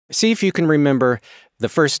See if you can remember the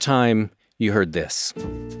first time you heard this.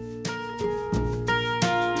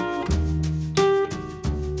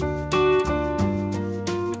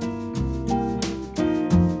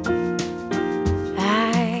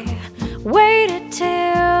 I waited till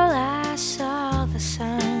I saw the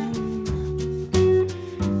sun.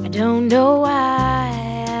 I don't know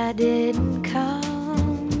why I didn't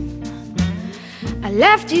come. I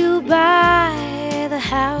left you by the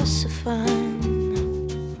house of fun.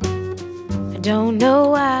 I don't know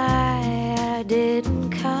why I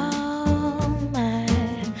didn't come.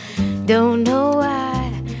 I don't know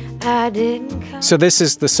why I didn't come. So this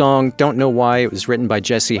is the song Don't Know Why. It was written by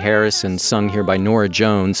Jesse Harris and sung here by Norah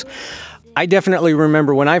Jones. I definitely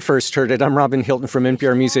remember when I first heard it. I'm Robin Hilton from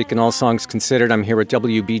NPR Music and All Songs Considered. I'm here with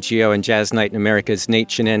WBGO and Jazz Night in America's Nate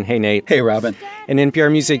Chinen. Hey, Nate. Hey, Robin. And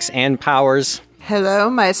NPR Music's Ann Powers. Hello,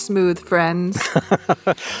 my smooth friends.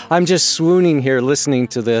 I'm just swooning here listening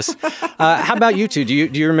to this. How about you two? Do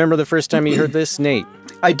you remember the first time you heard this, Nate?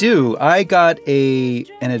 I do. I got an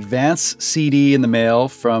advance CD in the mail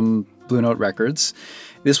from Blue Note Records.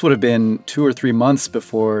 This would have been 2 or 3 months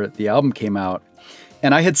before the album came out.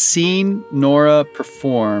 And I had seen Norah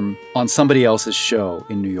perform on somebody else's show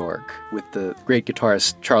in New York with the great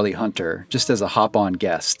guitarist Charlie Hunter, just as a hop-on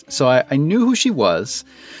guest. So I knew who she was.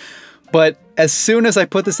 But as soon as I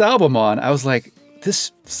put this album on, I was like,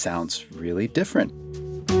 this sounds really different.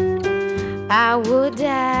 I would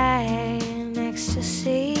die in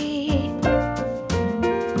ecstasy,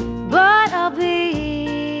 but I'll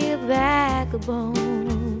be a bag of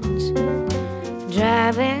bones,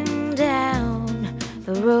 driving down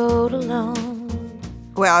the road alone.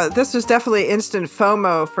 Well, this was definitely instant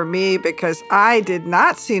FOMO for me because I did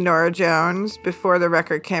not see Norah Jones before the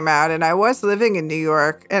record came out, and I was living in New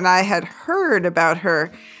York, and I had heard about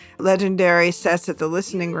her legendary sets at the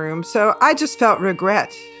Listening Room, so I just felt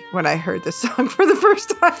regret when I heard this song for the first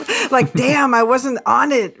time. Like, damn, I wasn't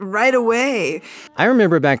on it right away. I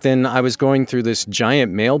remember back then I was going through this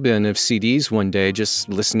giant mail bin of CDs one day, just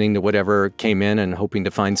listening to whatever came in and hoping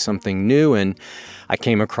to find something new. And I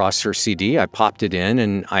came across her CD. I popped it in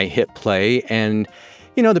and I hit play. And,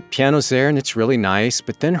 you know, the piano's there and it's really nice.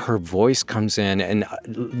 But then her voice comes in and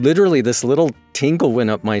literally this little tingle went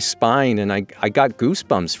up my spine and I got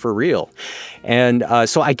goosebumps for real. And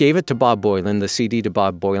so I gave it to Bob Boilen, the CD to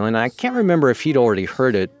Bob Boilen. I can't remember if he'd already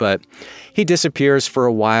heard it, but he disappears for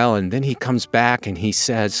a while and then he comes back and he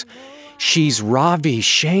says, "She's Ravi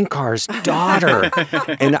Shankar's daughter."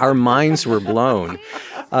 And our minds were blown.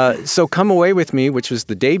 So Come Away With Me, which was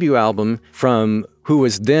the debut album from who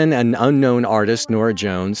was then an unknown artist, Norah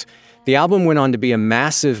Jones. The album went on to be a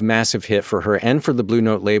massive, massive hit for her and for the Blue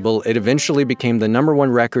Note label. It eventually became the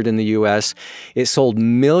 #1 record in the U.S. It sold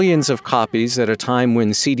millions of copies at a time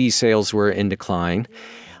when CD sales were in decline.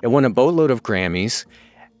 It won a boatload of Grammys.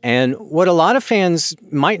 And what a lot of fans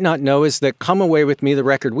might not know is that Come Away With Me, the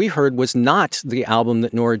record we heard, was not the album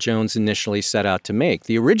that Norah Jones initially set out to make.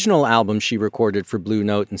 The original album she recorded for Blue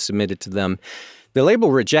Note and submitted to them, the label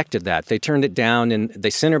rejected that. They turned it down and they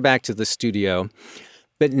sent her back to the studio.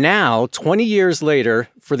 But now, 20 years later,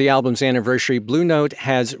 for the album's anniversary, Blue Note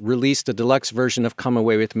has released a deluxe version of Come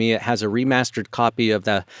Away With Me. It has a remastered copy of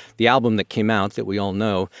the album that came out that we all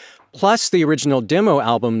know, plus the original demo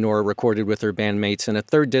album Norah recorded with her bandmates and a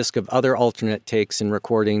third disc of other alternate takes and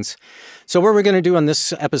recordings. So what we're going to do on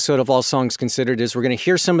this episode of All Songs Considered is we're going to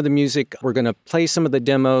hear some of the music, we're going to play some of the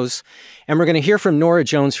demos, and we're going to hear from Norah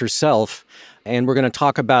Jones herself. And we're going to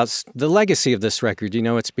talk about the legacy of this record. You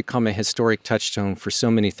know, it's become a historic touchstone for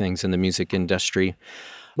so many things in the music industry.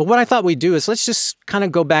 But what I thought we'd do is let's just kind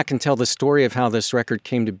of go back and tell the story of how this record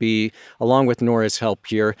came to be, along with Norah's help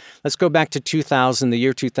here. Let's go back to 2000, the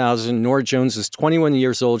year 2000. Norah Jones is 21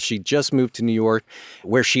 years old. She just moved to New York,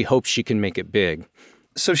 where she hopes she can make it big.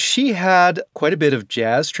 So she had quite a bit of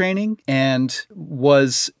jazz training and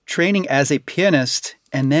was training as a pianist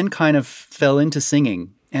and then kind of fell into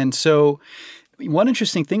singing. And so one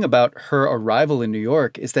interesting thing about her arrival in New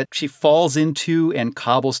York is that she falls into and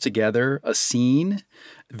cobbles together a scene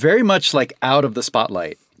very much like out of the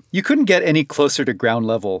spotlight. You couldn't get any closer to ground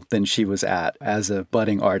level than she was at as a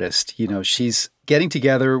budding artist. You know, she's getting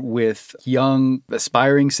together with young,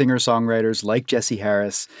 aspiring singer-songwriters like Jesse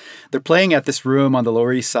Harris. They're playing at this room on the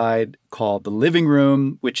Lower East Side called The Living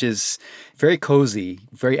Room, which is very cozy,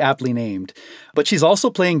 very aptly named. But she's also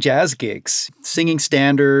playing jazz gigs, singing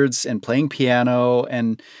standards and playing piano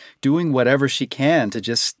and doing whatever she can to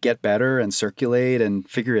just get better and circulate and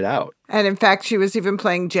figure it out. And in fact, she was even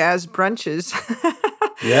playing jazz brunches.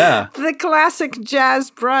 Yeah. The classic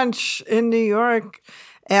jazz brunch in New York.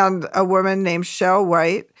 And a woman named Shel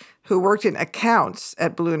White who worked in accounts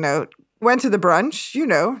at Blue Note, went to the brunch,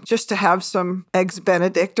 just to have some eggs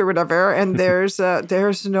Benedict or whatever. And there's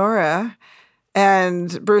Nora.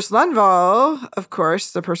 And Bruce Lundvall, of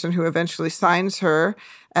course, the person who eventually signs her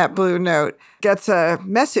at Blue Note, gets a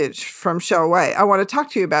message from Shel White. I want to talk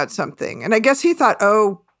to you about something. And I guess he thought,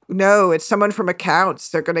 oh, no, it's someone from accounts.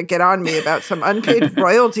 They're going to get on me about some unpaid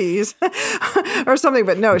royalties or something.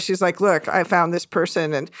 But no, she's like, look, I found this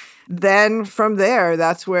person. And then from there,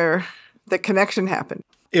 that's where the connection happened.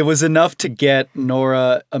 It was enough to get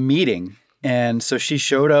Nora a meeting. And so she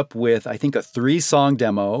showed up with, I think, a 3-song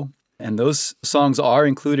demo. And those songs are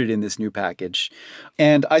included in this new package.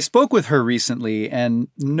 And I spoke with her recently, and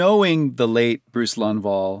knowing the late Bruce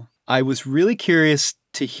Lundvall, I was really curious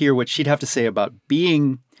to hear what she'd have to say about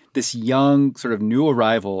being this young sort of new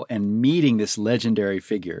arrival and meeting this legendary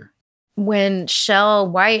figure. When Shel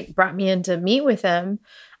White brought me in to meet with him,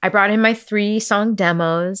 I brought him my 3-song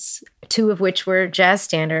demos, 2 of which were jazz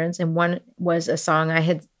standards, and one was a song I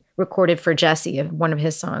had recorded for Jesse, one of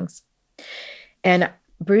his songs. And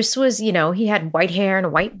Bruce was, he had white hair and a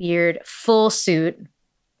white beard, full suit.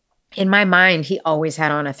 In my mind, he always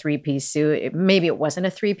had on a 3-piece suit. Maybe it wasn't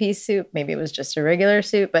a 3-piece suit. Maybe it was just a regular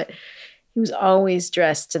suit, but he was always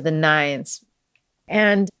dressed to the nines.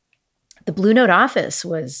 And the Blue Note office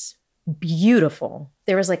was beautiful.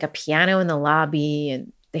 There was like a piano in the lobby,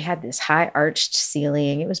 and they had this high arched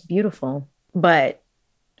ceiling. It was beautiful, but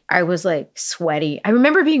I was like sweaty. I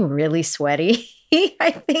remember being really sweaty,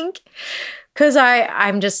 I think. Because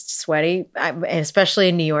I'm just sweaty, especially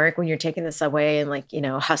in New York when you're taking the subway and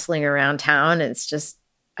hustling around town. It's just,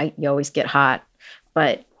 you always get hot.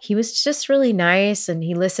 But he was just really nice, and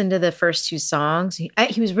he listened to the first 2 songs. He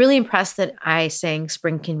was really impressed that I sang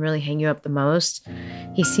Spring Can Really Hang You Up the most.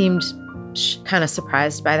 He seemed kind of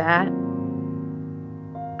surprised by that.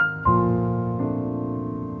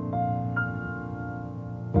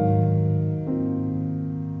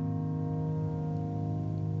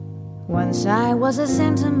 Once I was a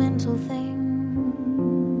sentimental thing,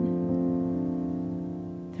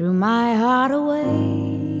 threw my heart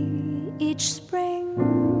away each spring,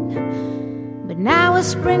 but now a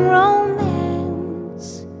spring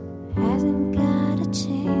romance hasn't got a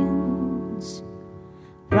chance.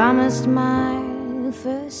 Promised my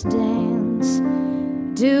first dance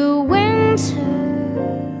to winter.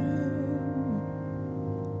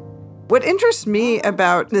 What interests me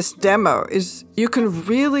about this demo is you can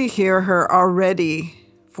really hear her already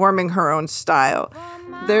forming her own style.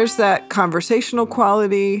 There's that conversational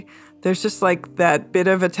quality. There's just like that bit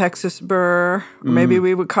of a Texas burr, or maybe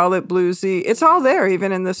we would call it bluesy. It's all there,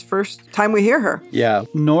 even in this first time we hear her. Yeah,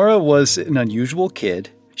 Nora was an unusual kid.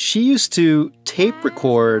 She used to tape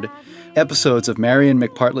record episodes of Marian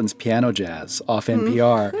McPartland's Piano Jazz off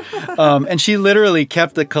NPR. And she literally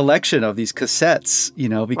kept the collection of these cassettes,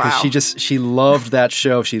 because she loved that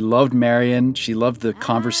show. She loved Marian. She loved the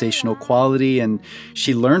conversational quality, and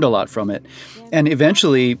she learned a lot from it. And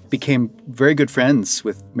eventually became very good friends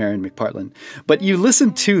with Marian McPartland. But you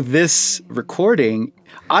listen to this recording,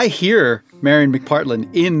 I hear Marian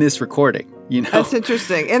McPartland in this recording. That's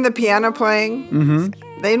interesting. In the piano playing?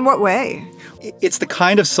 Mm-hmm. In what way? It's the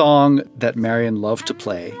kind of song that Marian loved to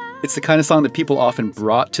play. It's the kind of song that people often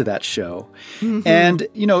brought to that show. Mm-hmm. And,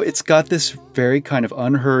 it's got this very kind of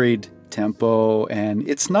unhurried tempo, and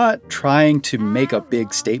it's not trying to make a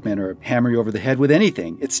big statement or hammer you over the head with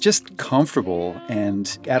anything. It's just comfortable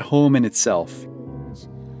and at home in itself.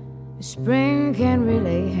 Spring can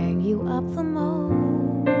really hang you up the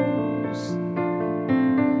most.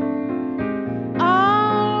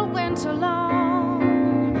 All winter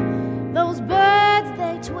long, those birds,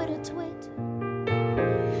 they twit.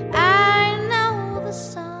 I know the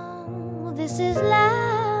song. This is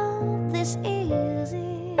love. This is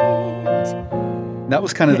it. That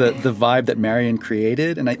was kind of the vibe that Marian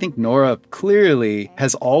created. And I think Nora clearly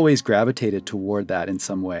has always gravitated toward that in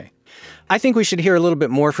some way. I think we should hear a little bit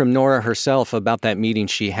more from Nora herself about that meeting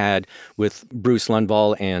she had with Bruce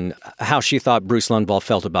Lundvall and how she thought Bruce Lundvall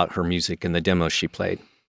felt about her music and the demos she played.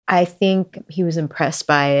 I think he was impressed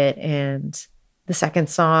by it. And the second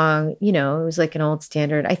song, it was like an old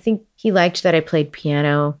standard. I think he liked that I played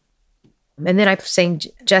piano. And then I sang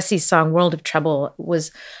Jesse's song, World of Trouble.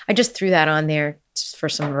 I just threw that on there just for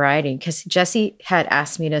some variety because Jesse had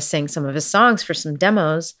asked me to sing some of his songs for some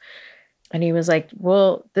demos. And he was like,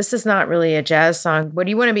 well, this is not really a jazz song. What do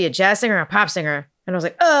you want to be, a jazz singer or a pop singer? And I was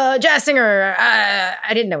like, jazz singer.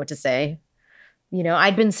 I didn't know what to say.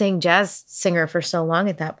 I'd been saying jazz singer for so long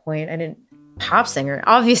at that point. I didn't pop singer.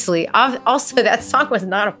 Obviously, also that song was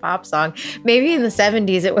not a pop song. Maybe in the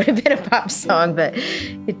 70s it would have been a pop song, but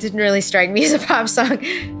it didn't really strike me as a pop song.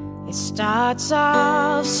 It starts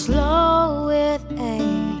off slow with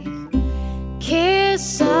a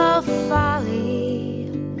kiss of folly,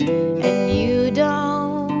 and you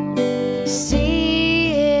don't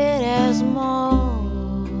see it as more.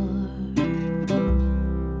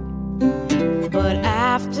 But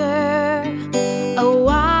after a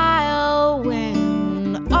while,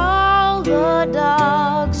 when all the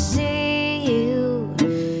dogs see you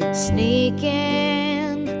sneaking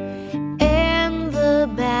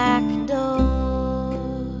back door.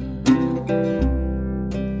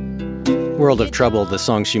 World of Trouble, the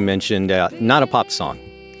song she mentioned, not a pop song.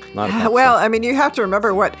 Not a pop Well, song. I mean, you have to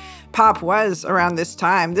remember what pop was around this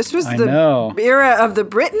time. This was I the know. era of the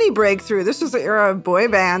Britney breakthrough. This was the era of boy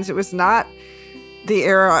bands. It was not the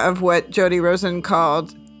era of what Jody Rosen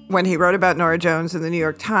called, when he wrote about Norah Jones in the New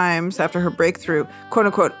York Times after her breakthrough, quote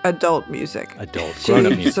unquote, adult music. Adult, She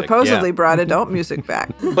grown-up music. supposedly yeah. brought adult music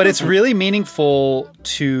back. But it's really meaningful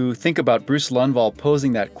to think about Bruce Lundvall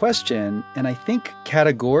posing that question. And I think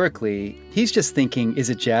categorically, he's just thinking, is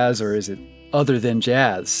it jazz or is it other than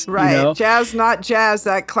jazz? Right. You know? Jazz, not jazz,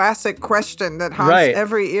 that classic question that haunts Right.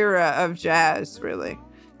 every era of jazz, really.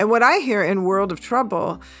 And what I hear in World of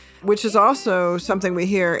Trouble, which is also something we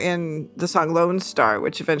hear in the song Lone Star,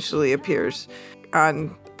 which eventually appears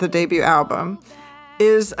on the debut album,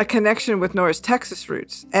 is a connection with Norah's Texas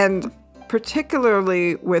roots, and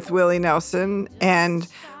particularly with Willie Nelson and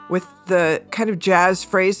with the kind of jazz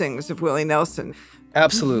phrasings of Willie Nelson.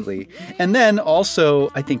 Absolutely. And then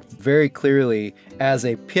also, I think very clearly, as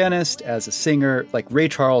a pianist, as a singer, like Ray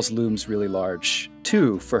Charles looms really large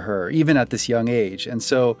too for her, even at this young age. And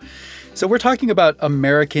so we're talking about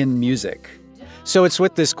American music. So it's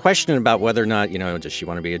with this question about whether or not, does she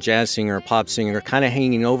want to be a jazz singer, a pop singer, kind of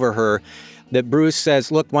hanging over her, that Bruce says,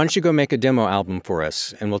 look, why don't you go make a demo album for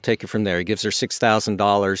us, and we'll take it from there. He gives her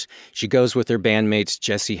 $6,000. She goes with her bandmates,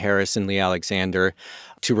 Jesse Harris and Lee Alexander,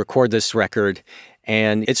 to record this record.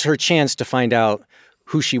 And it's her chance to find out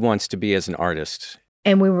who she wants to be as an artist.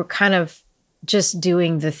 And we were kind of just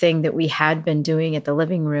doing the thing that we had been doing at the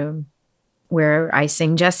living room, where I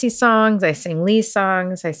sing Jesse's songs, I sing Lee's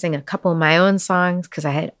songs, I sing a couple of my own songs, because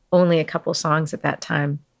I had only a couple songs at that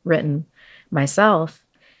time written myself.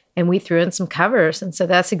 And we threw in some covers. And so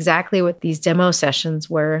that's exactly what these demo sessions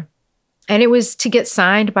were. And it was to get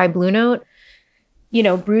signed by Blue Note.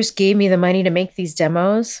 Bruce gave me the money to make these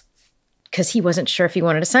demos because he wasn't sure if he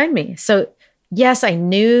wanted to sign me. So yes, I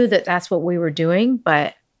knew that that's what we were doing,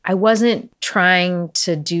 but I wasn't trying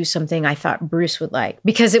to do something I thought Bruce would like,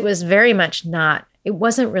 because it was very much it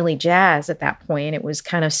wasn't really jazz at that point. It was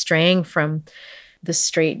kind of straying from the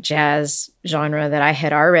straight jazz genre that I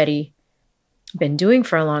had already been doing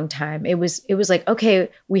for a long time. It was like, okay,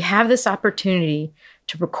 we have this opportunity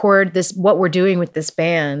to record this, what we're doing with this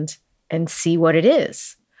band, and see what it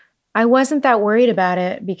is. I wasn't that worried about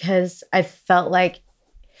it, because I felt like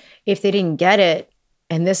if they didn't get it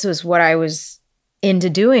and this was what I was into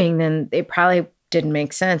doing, then it probably didn't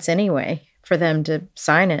make sense anyway for them to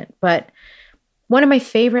sign it. But one of my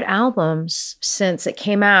favorite albums since it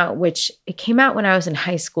came out, which it came out when I was in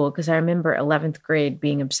high school, because I remember 11th grade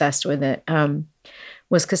being obsessed with it,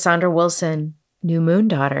 was Cassandra Wilson, New Moon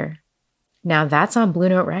Daughter. Now that's on Blue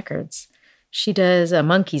Note Records. She does a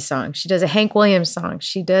Monkey song. She does a Hank Williams song.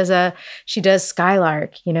 She does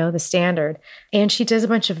Skylark, the standard. And she does a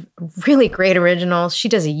bunch of really great originals. She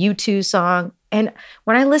does a U2 song. And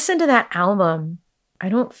when I listened to that album, I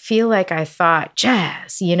don't feel like I thought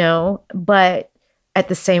jazz, but at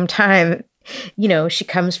the same time, she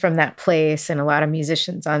comes from that place, and a lot of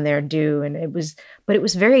musicians on there do. And it was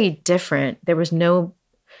very different. There was no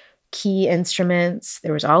key instruments.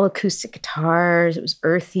 There was all acoustic guitars. It was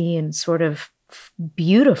earthy and sort of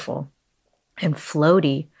beautiful and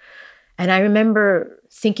floaty. And I remember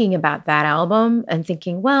thinking about that album and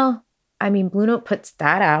thinking, well, Blue Note puts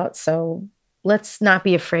that out, so let's not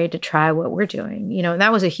be afraid to try what we're doing. And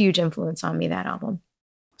that was a huge influence on me, that album.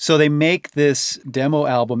 So they make this demo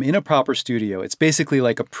album in a proper studio. It's basically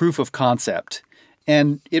like a proof of concept,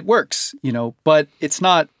 and it works, but it's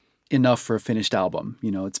not enough for a finished album.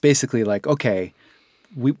 It's basically like, okay,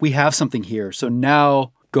 we have something here, so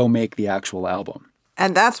now go make the actual album.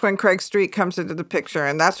 And that's when Craig Street comes into the picture.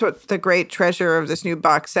 And that's what the great treasure of this new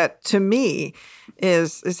box set to me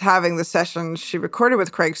is having the sessions she recorded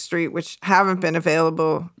with Craig Street, which haven't been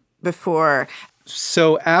available before.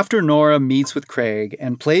 So after Norah meets with Craig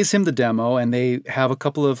and plays him the demo, and they have a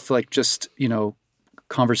couple of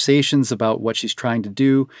conversations about what she's trying to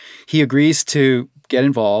do, he agrees to get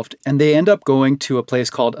involved, and they end up going to a place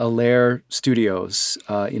called Allaire Studios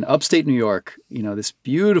in upstate New York. This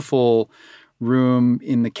beautiful room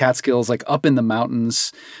in the Catskills, like up in the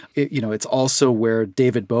mountains. It's also where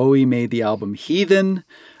David Bowie made the album Heathen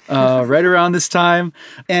right around this time.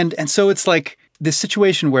 And so it's like this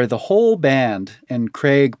situation where the whole band, and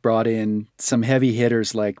Craig brought in some heavy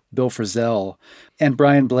hitters like Bill Frisell and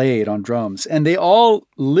Brian Blade on drums, and they all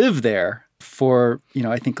live there for,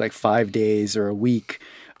 I think like 5 days or a week.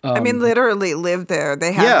 Literally live there.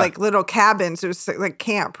 They had like little cabins. It was like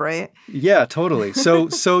camp, right? Yeah, totally. So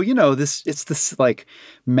it's this like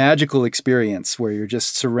magical experience where you're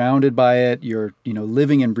just surrounded by it. You're,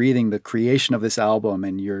 living and breathing the creation of this album,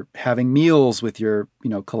 and you're having meals with your,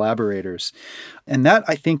 collaborators. And that,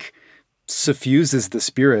 I think, suffuses the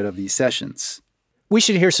spirit of these sessions. We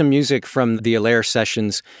should hear some music from the Allaire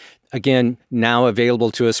sessions. Again, now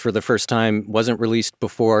available to us for the first time, wasn't released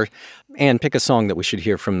before, and pick a song that we should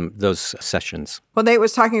hear from those sessions. Well, Nate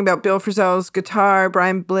was talking about Bill Frisell's guitar,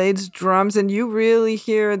 Brian Blade's drums, and you really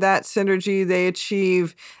hear that synergy they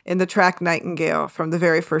achieve in the track Nightingale from the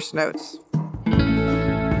very first notes.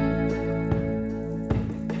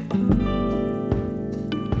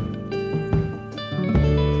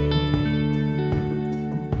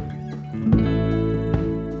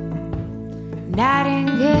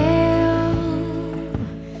 Nightingale,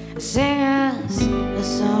 sing us a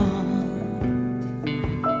song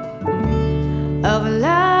of a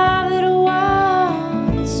love that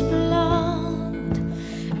once belonged.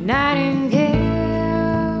 Nightingale,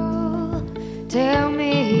 tell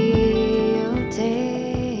me your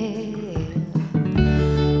tale.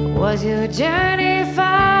 Was your journey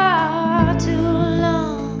far too long?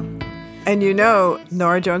 And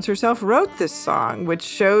Norah Jones herself wrote this song, which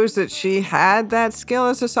shows that she had that skill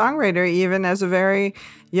as a songwriter, even as a very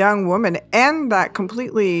young woman, and that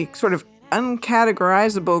completely sort of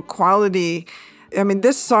uncategorizable quality.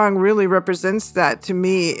 This song really represents that to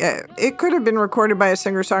me. It could have been recorded by a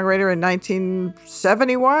singer-songwriter in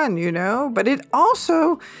 1971, but it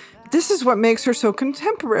also, this is what makes her so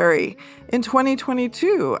contemporary in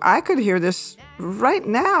 2022. I could hear this right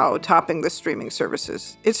now topping the streaming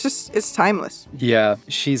services. It's timeless. Yeah,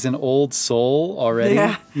 she's an old soul already,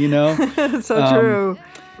 So true.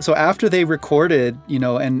 So after they recorded,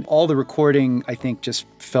 and all the recording, I think, just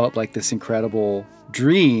felt like this incredible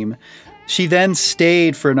dream, she then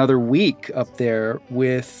stayed for another week up there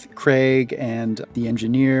with Craig and the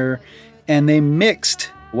engineer, and they mixed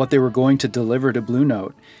what they were going to deliver to Blue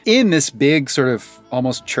Note in this big sort of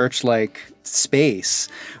almost church-like space,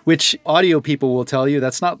 which audio people will tell you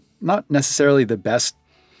that's not necessarily the best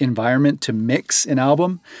environment to mix an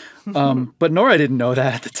album. But Norah didn't know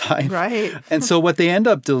that at the time. Right. And so what they end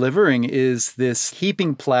up delivering is this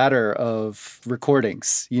heaping platter of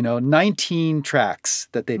recordings, 19 tracks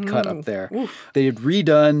that they'd cut up there. Oof. They had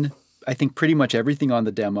redone, I think, pretty much everything on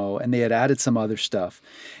the demo, and they had added some other stuff.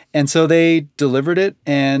 And so they delivered it,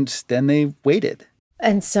 and then they waited.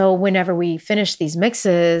 And so whenever we finished these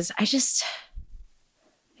mixes, I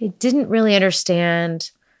didn't really understand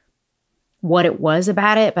what it was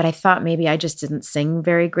about it, but I thought maybe I just didn't sing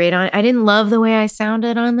very great on it. I didn't love the way I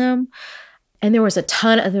sounded on them. And there was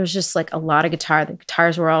just like a lot of guitar. The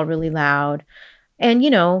guitars were all really loud. And,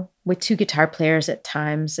 with two guitar players at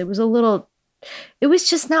times, it was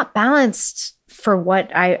just not balanced for what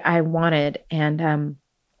I wanted. And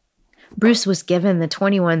Bruce was given the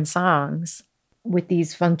 21 songs with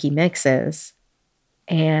these funky mixes.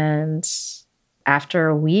 And after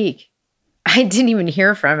a week, I didn't even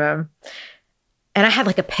hear from him. And I had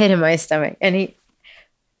like a pit in my stomach. And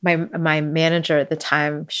my manager at the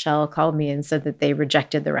time, Shell, called me and said that they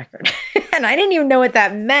rejected the record. And I didn't even know what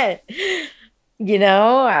that meant.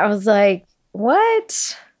 I was like,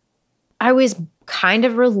 what? I was kind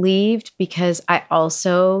of relieved because I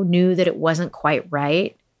also knew that it wasn't quite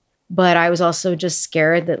right. But I was also just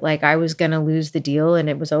scared that like I was going to lose the deal and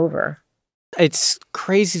it was over. It's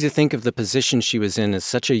crazy to think of the position she was in as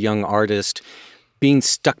such a young artist, being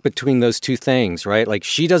stuck between those two things, right? Like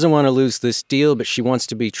she doesn't want to lose this deal, but she wants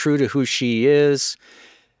to be true to who she is.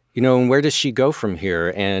 And where does she go from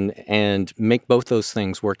here and make both those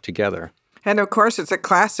things work together? And of course, it's a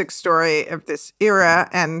classic story of this era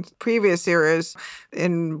and previous eras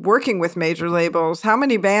in working with major labels. How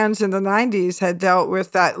many bands in the 90s had dealt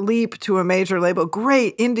with that leap to a major label?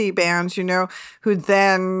 Great indie bands, who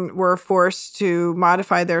then were forced to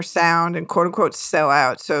modify their sound and quote unquote sell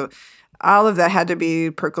out. So all of that had to be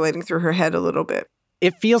percolating through her head a little bit.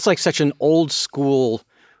 It feels like such an old school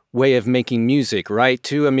way of making music, right?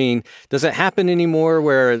 Too. I mean, does it happen anymore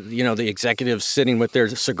where, the executive's sitting with their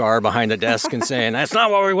cigar behind the desk and saying, "That's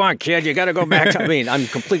not what we want, kid. You got to go back." I mean, I'm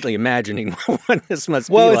completely imagining what this must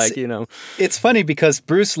be like, It's funny because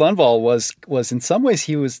Bruce Lundvall was in some ways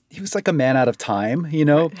he was like a man out of time,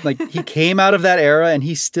 like he came out of that era and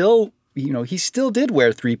he still did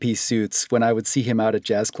wear three-piece suits when I would see him out at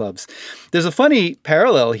jazz clubs. There's a funny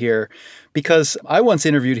parallel here because I once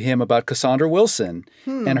interviewed him about Cassandra Wilson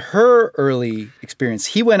and her early experience.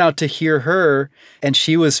 He went out to hear her, and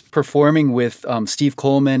she was performing with Steve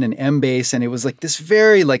Coleman and M-Bass, and it was like this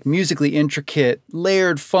very musically intricate,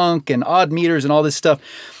 layered funk and odd meters and all this stuff.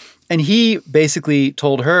 And he basically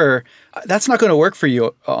told her, "That's not going to work for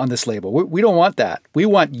you on this label. We don't want that. We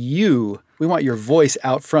want you. We want your voice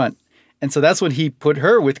out front." And so that's when he put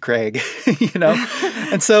her with Craig,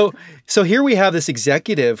 And so here we have this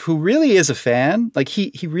executive who really is a fan. Like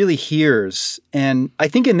he really hears. And I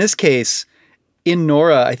think in this case, in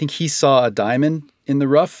Nora, I think he saw a diamond in the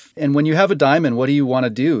rough. And when you have a diamond, what do you want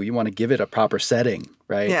to do? You want to give it a proper setting,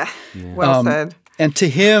 right? Yeah. Well said. And to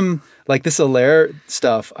him, like this Allaire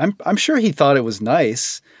stuff, I'm sure he thought it was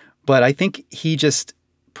nice, but I think he just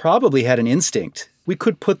probably had an instinct. We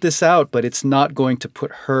could put this out, but it's not going to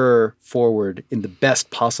put her forward in the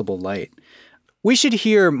best possible light. We should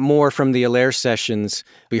hear more from the Allaire sessions.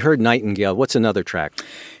 We heard Nightingale. What's another track?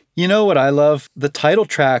 You know what I love? The title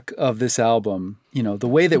track of this album, the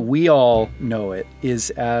way that we all know it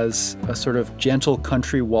is as a sort of gentle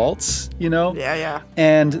country waltz, Yeah.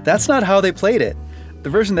 And that's not how they played it.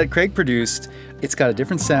 The version that Craig produced, it's got a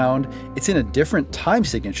different sound, it's in a different time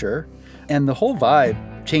signature, and the whole vibe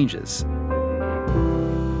changes.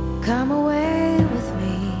 Come away with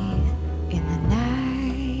me in the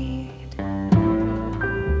night.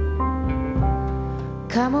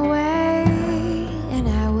 Come away and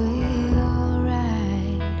I will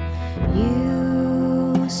write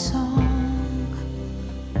you a song.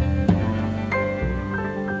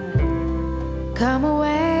 Come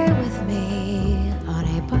away with me on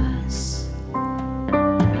a bus.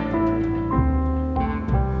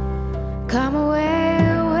 Come away.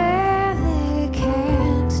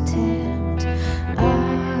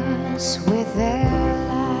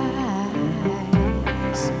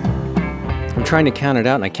 I'm trying to count it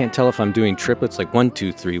out, and I can't tell if I'm doing triplets, like 1,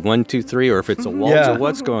 2, 3, 1, 2, 3, or if it's a waltz or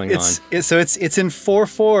what's going on. So it's in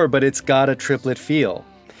 4/4, but it's got a triplet feel.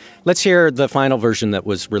 Let's hear the final version that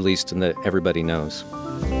was released and that everybody knows.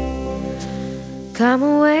 Come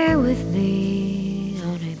away with me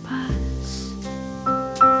on a bus.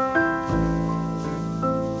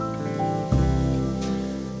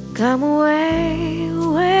 Come away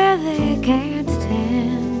where they can't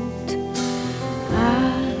tempt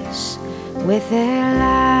us with their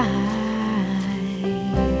lies.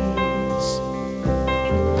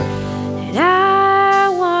 And I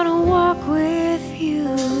want to walk with you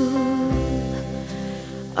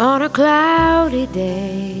on a cloudy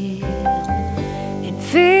day in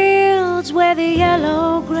fields where the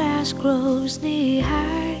yellow grass grows knee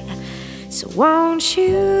high. So won't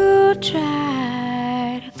you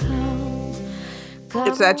try to come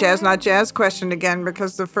It's that jazz, not jazz question again,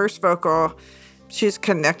 because the first vocal, she's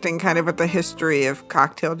connecting kind of with the history of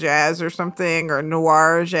cocktail jazz or something, or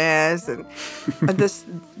noir jazz, and but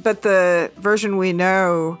the version we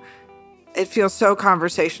know, it feels so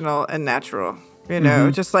conversational and natural,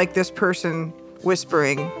 just like this person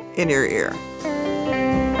whispering in your ear.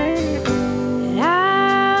 And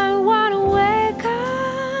I want to wake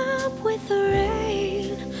up with the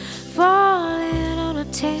rain falling on a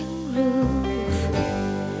tin roof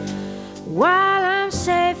while I'm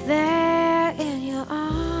safe there in your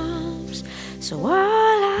arms. So all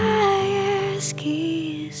I ask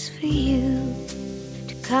is for you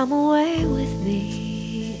to come away with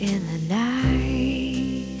me in the night.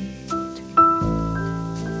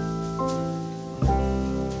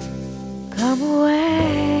 Come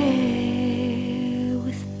away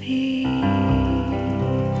with me.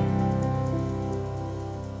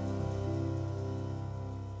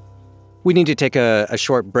 We need to take a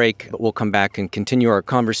short break, but we'll come back and continue our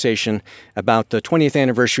conversation about the 20th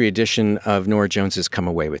anniversary edition of Norah Jones's Come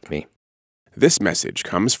Away With Me. This message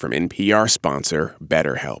comes from NPR sponsor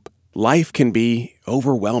BetterHelp. Life can be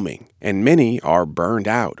overwhelming, and many are burned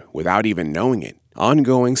out without even knowing it.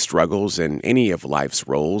 Ongoing struggles in any of life's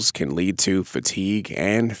roles can lead to fatigue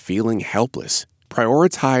and feeling helpless.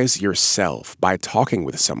 Prioritize yourself by talking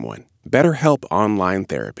with someone. BetterHelp Online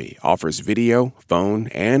Therapy offers video, phone,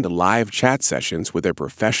 and live chat sessions with a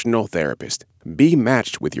professional therapist. Be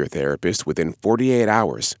matched with your therapist within 48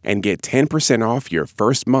 hours and get 10% off your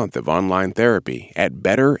first month of online therapy at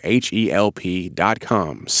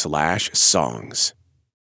betterhelp.com/songs.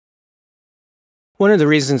 One of the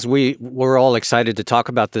reasons we were all excited to talk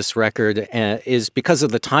about this record is because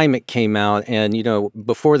of the time it came out. And,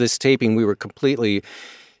 before this taping, we were completely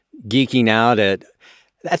geeking out at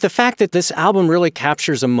the fact that this album really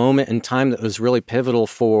captures a moment in time that was really pivotal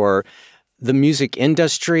for the music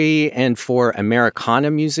industry and for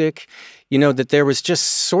Americana music. That there was just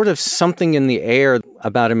sort of something in the air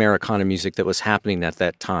about Americana music that was happening at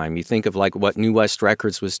that time. You think of like what New West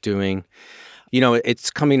Records was doing.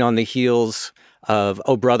 It's coming on the heels of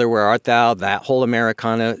Oh Brother, Where Art Thou? That whole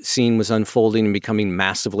Americana scene was unfolding and becoming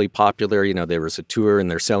massively popular. There was a tour and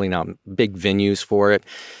they're selling out big venues for it.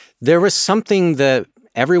 There was something that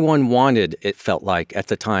everyone wanted, it felt like, at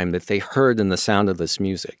the time that they heard in the sound of this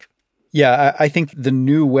music. Yeah, I think the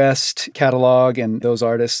New West catalog and those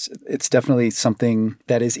artists, it's definitely something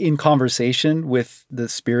that is in conversation with the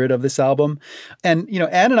spirit of this album. And,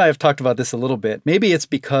 Ann and I have talked about this a little bit. Maybe it's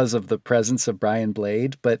because of the presence of Brian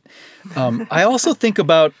Blade, but I also think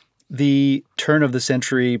about the turn of the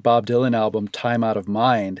century Bob Dylan album, Time Out of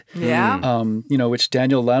Mind. Yeah. Which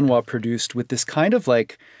Daniel Lanois produced with this kind of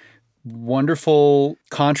like wonderful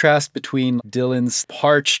contrast between Dylan's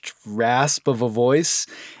parched rasp of a voice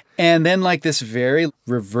and then like this very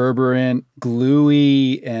reverberant,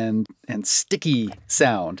 gluey and sticky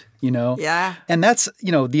sound, Yeah. And that's,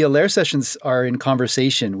 the Allaire sessions are in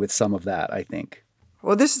conversation with some of that, I think.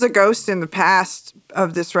 Well, this is a ghost in the past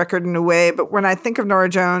of this record in a way, but when I think of Norah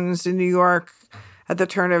Jones in New York at the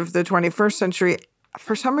turn of the 21st century,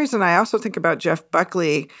 for some reason I also think about Jeff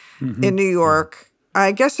Buckley in New York.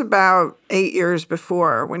 I guess about 8 years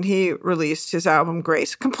before when he released his album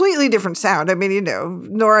Grace. Completely different sound. I mean,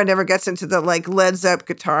 Norah never gets into the like Led Zepp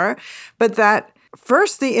guitar, but that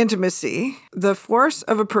first the intimacy, the force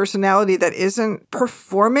of a personality that isn't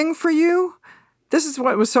performing for you. This is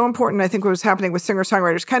what was so important, I think, what was happening with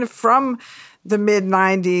singer-songwriters kind of from the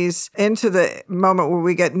mid-90s into the moment where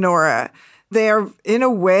we get Norah. They are, in a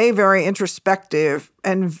way, very introspective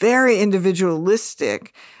and very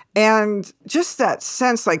individualistic. And just that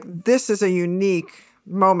sense, like, this is a unique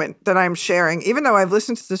moment that I'm sharing. Even though I've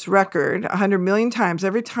listened to this record 100 million times,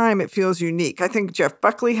 every time it feels unique. I think Jeff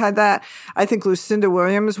Buckley had that. I think Lucinda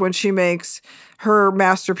Williams, when she makes her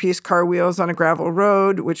masterpiece, Car Wheels on a Gravel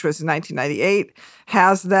Road, which was in 1998,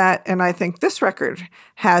 has that. And I think this record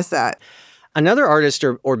has that. Another artist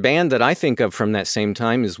or band that I think of from that same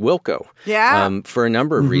time is Wilco. Yeah. For a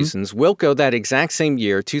number of reasons. Wilco, that exact same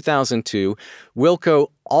year, 2002, Wilco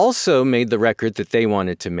also made the record that they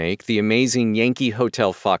wanted to make, the amazing Yankee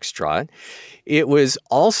Hotel Foxtrot. It was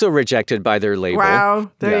also rejected by their label.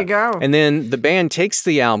 Wow. There you go. And then the band takes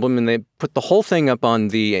the album and they put the whole thing up on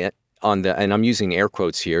the, and I'm using air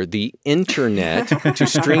quotes here, the internet to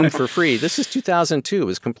stream for free. This is 2002. It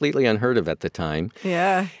was completely unheard of at the time.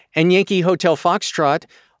 Yeah. And Yankee Hotel Foxtrot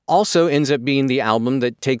also ends up being the album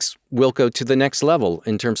that takes Wilco to the next level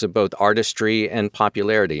in terms of both artistry and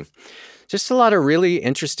popularity. Just a lot of really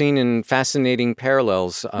interesting and fascinating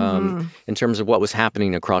parallels in terms of what was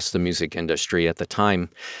happening across the music industry at the time.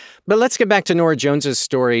 But let's get back to Norah Jones's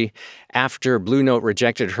story after Blue Note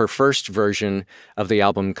rejected her first version of the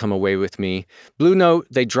album, Come Away With Me. Blue Note,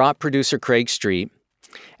 they drop producer Craig Street,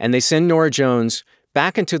 and they send Norah Jones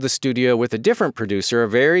back into the studio with a different producer, a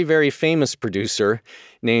very, very famous producer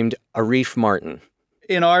named Arif Martin.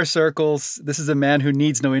 In our circles, this is a man who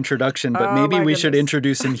needs no introduction, but maybe we should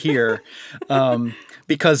introduce him here.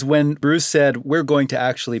 Because when Bruce said, we're going to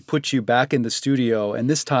actually put you back in the studio, and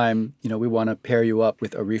this time, we want to pair you up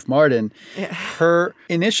with Arif Martin,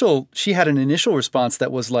 she had an initial response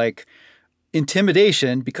that was like,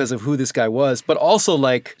 intimidation because of who this guy was, but also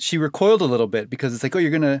like she recoiled a little bit because it's like, oh,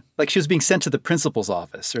 you're going to, like she was being sent to the principal's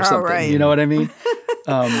office or something. Right. You know what I mean?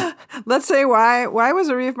 Let's say why was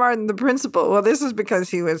Arif Martin the principal? Well, this is because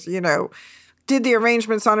he was, did the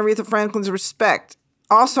arrangements on Aretha Franklin's Respect.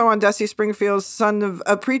 Also on Dusty Springfield's Son of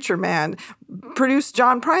a Preacher Man. Produced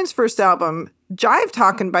John Prine's first album, Jive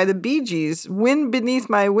Talkin' by the Bee Gees, Wind Beneath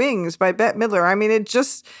My Wings by Bette Midler. I mean,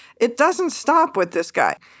 it doesn't stop with this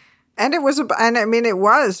guy. And it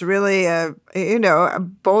was really a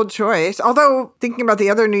bold choice. Although thinking about the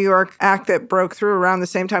other New York act that broke through around the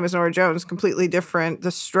same time as Norah Jones, completely different,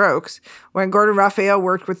 The Strokes. When Gordon Raphael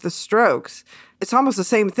worked with The Strokes, it's almost the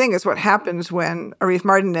same thing as what happens when Arif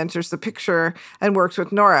Martin enters the picture and works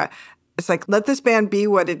with Norah. It's like, let this band be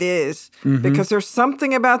what it is, because there's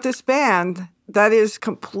something about this band that is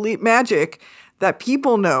complete magic that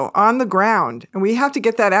people know on the ground. And we have to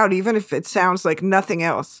get that out, even if it sounds like nothing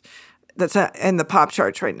else. that's in the pop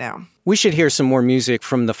charts right now. We should hear some more music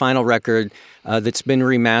from the final record that's been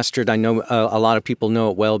remastered. I know a lot of people know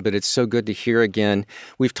it well, but it's so good to hear again.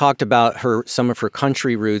 We've talked about some of her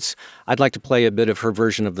country roots. I'd like to play a bit of her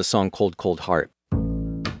version of the song Cold, Cold Heart.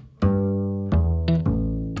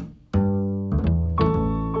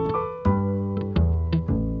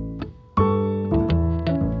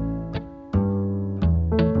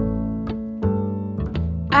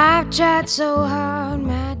 I've tried so hard,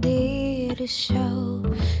 my dear, to show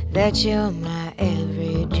that you're my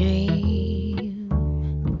every dream.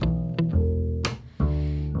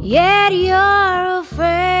 Yet you're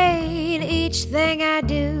afraid each thing I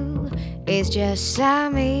do is just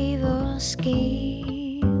some evil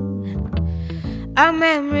scheme. A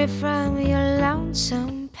memory from your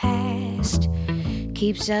lonesome past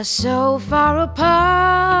keeps us so far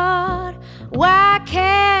apart. Why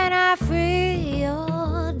can't I free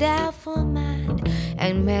your doubtful mind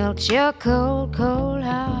and melt your cold, cold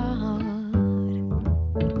heart?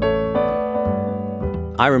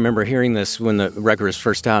 I remember hearing this when the record was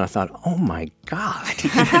first out. I thought, oh my God,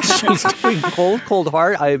 she's doing Cold, Cold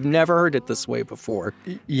Heart. I've never heard it this way before.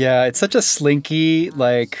 Yeah, it's such a slinky,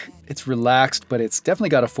 like, it's relaxed, but it's definitely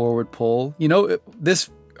got a forward pull. You know,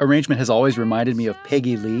 this arrangement has always reminded me of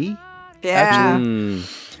Peggy Lee. Yeah.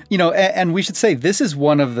 You know, and we should say this is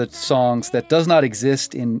one of the songs that does not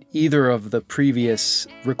exist in either of the previous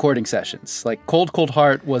recording sessions. Like Cold, Cold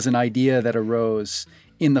Heart was an idea that arose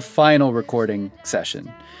in the final recording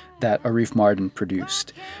session that Arif Mardin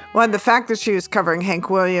produced. Well, and the fact that she was covering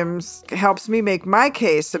Hank Williams helps me make my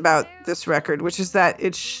case about this record, which is that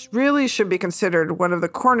it really should be considered one of the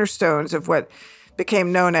cornerstones of what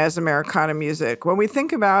became known as Americana music. When we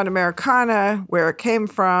think about Americana, where it came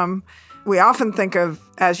from, we often think of,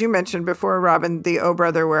 as you mentioned before, Robin, the Oh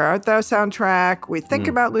Brother, Where Art Thou soundtrack. We think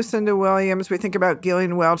about Lucinda Williams. We think about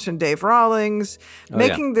Gillian Welch and Dave Rawlings,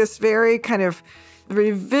 making this very kind of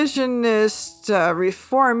revisionist,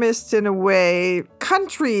 reformist in a way,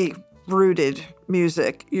 country-rooted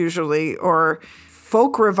music usually, or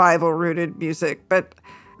folk revival-rooted music. But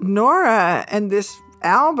Nora and this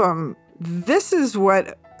album, this is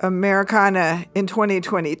what Americana in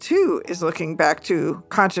 2022 is looking back to,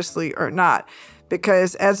 consciously or not.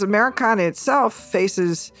 Because as Americana itself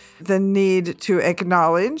faces the need to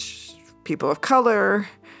acknowledge people of color,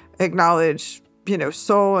 acknowledge,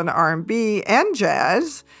 soul and R&B and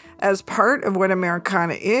jazz as part of what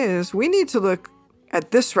Americana is, we need to look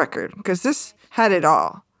at this record because this had it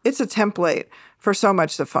all. It's a template for so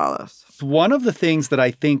much that follows. One of the things that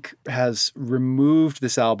I think has removed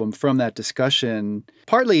this album from that discussion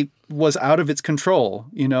partly was out of its control,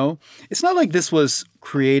 It's not like this was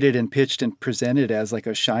created and pitched and presented as like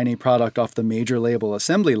a shiny product off the major label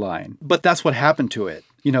assembly line, but that's what happened to it.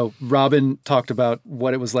 Robin talked about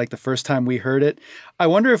what it was like the first time we heard it. I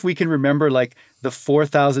wonder if we can remember like the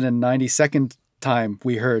 4,092nd time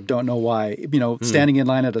we heard Don't Know Why, standing in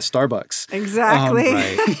line at a Starbucks. Exactly.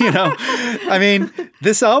 I mean,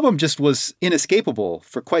 this album just was inescapable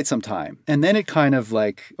for quite some time. And then it kind of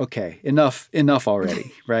like, okay, enough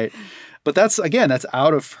already, right? But that's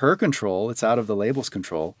out of her control. It's out of the label's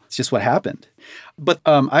control. It's just what happened. But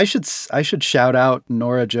I should shout out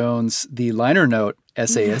Nora Jones, the liner note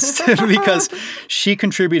essayist, because she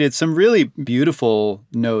contributed some really beautiful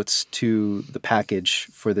notes to the package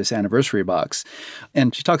for this anniversary box.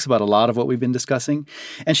 And she talks about a lot of what we've been discussing.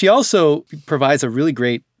 And she also provides a really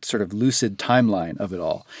great sort of lucid timeline of it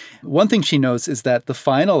all. One thing she notes is that the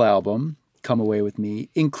final album, Come Away With Me,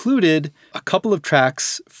 included a couple of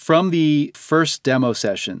tracks from the first demo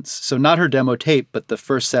sessions. So not her demo tape, but the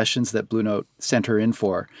first sessions that Blue Note sent her in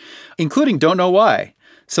for, including Don't Know Why.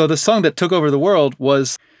 So the song that took over the world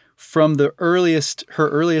was from her earliest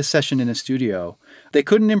session in a studio. They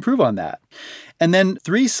couldn't improve on that. And then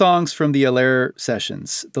 3 songs from the Allaire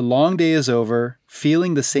sessions, The Long Day Is Over,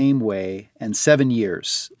 Feeling the Same Way, and 7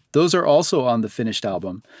 Years. Those are also on the finished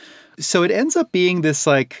album. So it ends up being this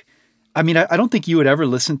like, I don't think you would ever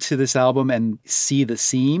listen to this album and see the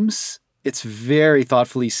seams. It's very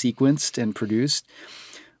thoughtfully sequenced and produced,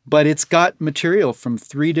 but it's got material from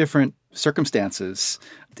 3 different circumstances.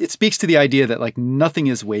 It speaks to the idea that like nothing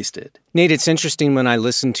is wasted. Nate, it's interesting when I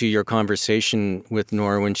listen to your conversation with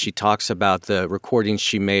Nora when she talks about the recordings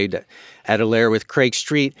she made at Allaire with Craig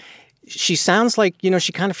Street. She sounds like,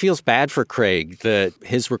 she kind of feels bad for Craig, that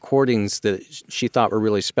his recordings that she thought were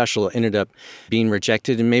really special ended up being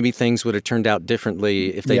rejected, and maybe things would have turned out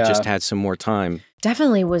differently if they just had some more time.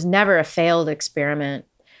 Definitely was never a failed experiment.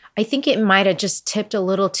 I think it might have just tipped a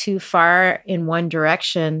little too far in one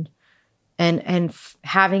direction, and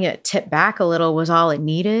having it tip back a little was all it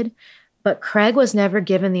needed. But Craig was never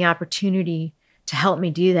given the opportunity to help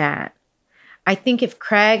me do that. I think if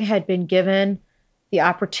Craig had been given the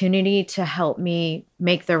opportunity to help me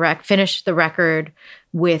make finish the record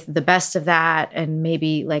with the best of that, and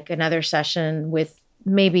maybe like another session with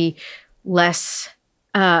maybe less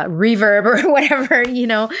reverb or whatever,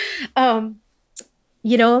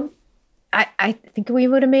 I think we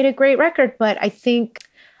would have made a great record. But I think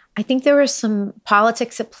there was some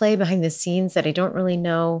politics at play behind the scenes that I don't really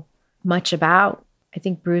know much about. I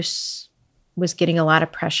think Bruce was getting a lot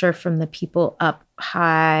of pressure from the people up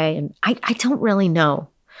high, and I don't really know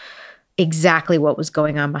exactly what was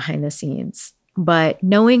going on behind the scenes. But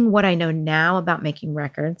knowing what I know now about making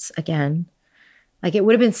records, again, like it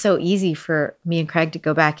would have been so easy for me and Craig to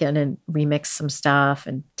go back in and remix some stuff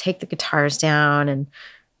and take the guitars down and,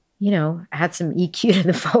 add some EQ to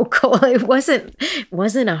the vocal. It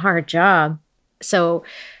wasn't a hard job. So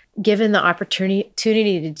given the opportunity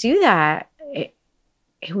to do that,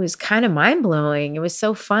 it was kind of mind-blowing. It was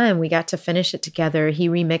so fun. We got to finish it together. He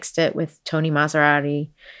remixed it with Tony Maserati.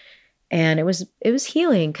 And it was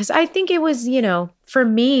healing, because I think it was, for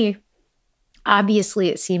me, obviously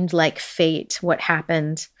it seemed like fate, what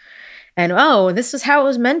happened. And, this was how it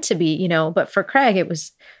was meant to be, But for Craig, it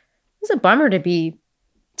was a bummer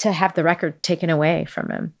to have the record taken away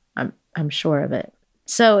from him. I'm sure of it.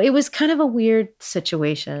 So it was kind of a weird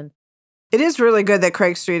situation. It is really good that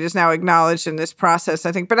Craig Street is now acknowledged in this process,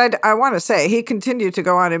 I think. But I want to say he continued to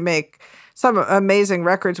go on and make some amazing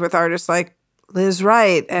records with artists like Liz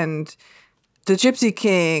Wright and the Gypsy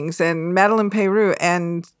Kings and Madeleine Peyroux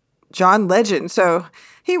and John Legend. So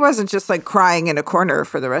he wasn't just like crying in a corner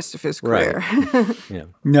for the rest of his career. Right. Yeah.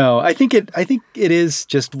 No, I think it is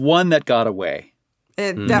just one that got away.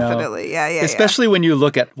 It definitely, yeah. Especially when you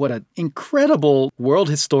look at what an incredible world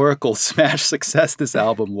historical smash success this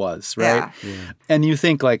album was, right? Yeah. And you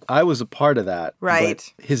think, like, I was a part of that.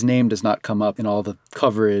 Right. But his name does not come up in all the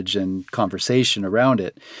coverage and conversation around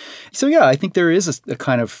it. So, yeah, I think there is a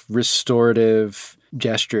kind of restorative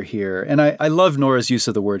gesture here. And I love Nora's use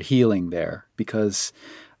of the word healing there, because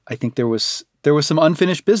I think there was some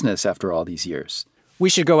unfinished business after all these years. We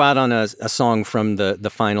should go out on a song from the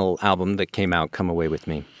final album that came out, Come Away With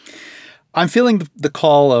Me. I'm feeling the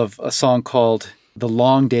call of a song called The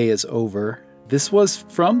Long Day Is Over. This was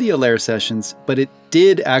from the Allaire sessions, but it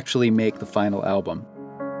did actually make the final album.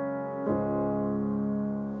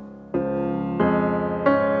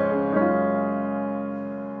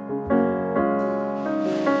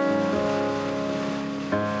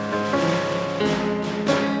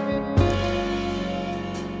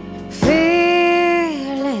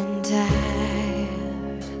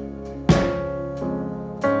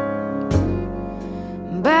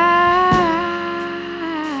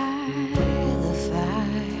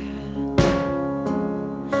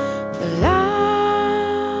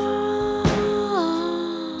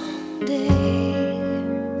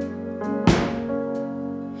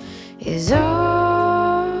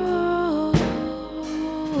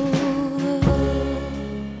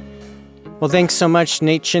 Well, thanks so much,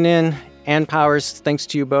 Nate Chinen, Ann Powers. Thanks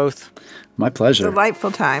to you both. My pleasure.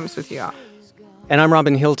 Delightful times with you all. And I'm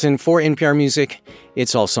Robin Hilton for NPR Music.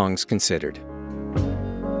 It's All Songs Considered.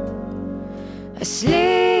 Asleep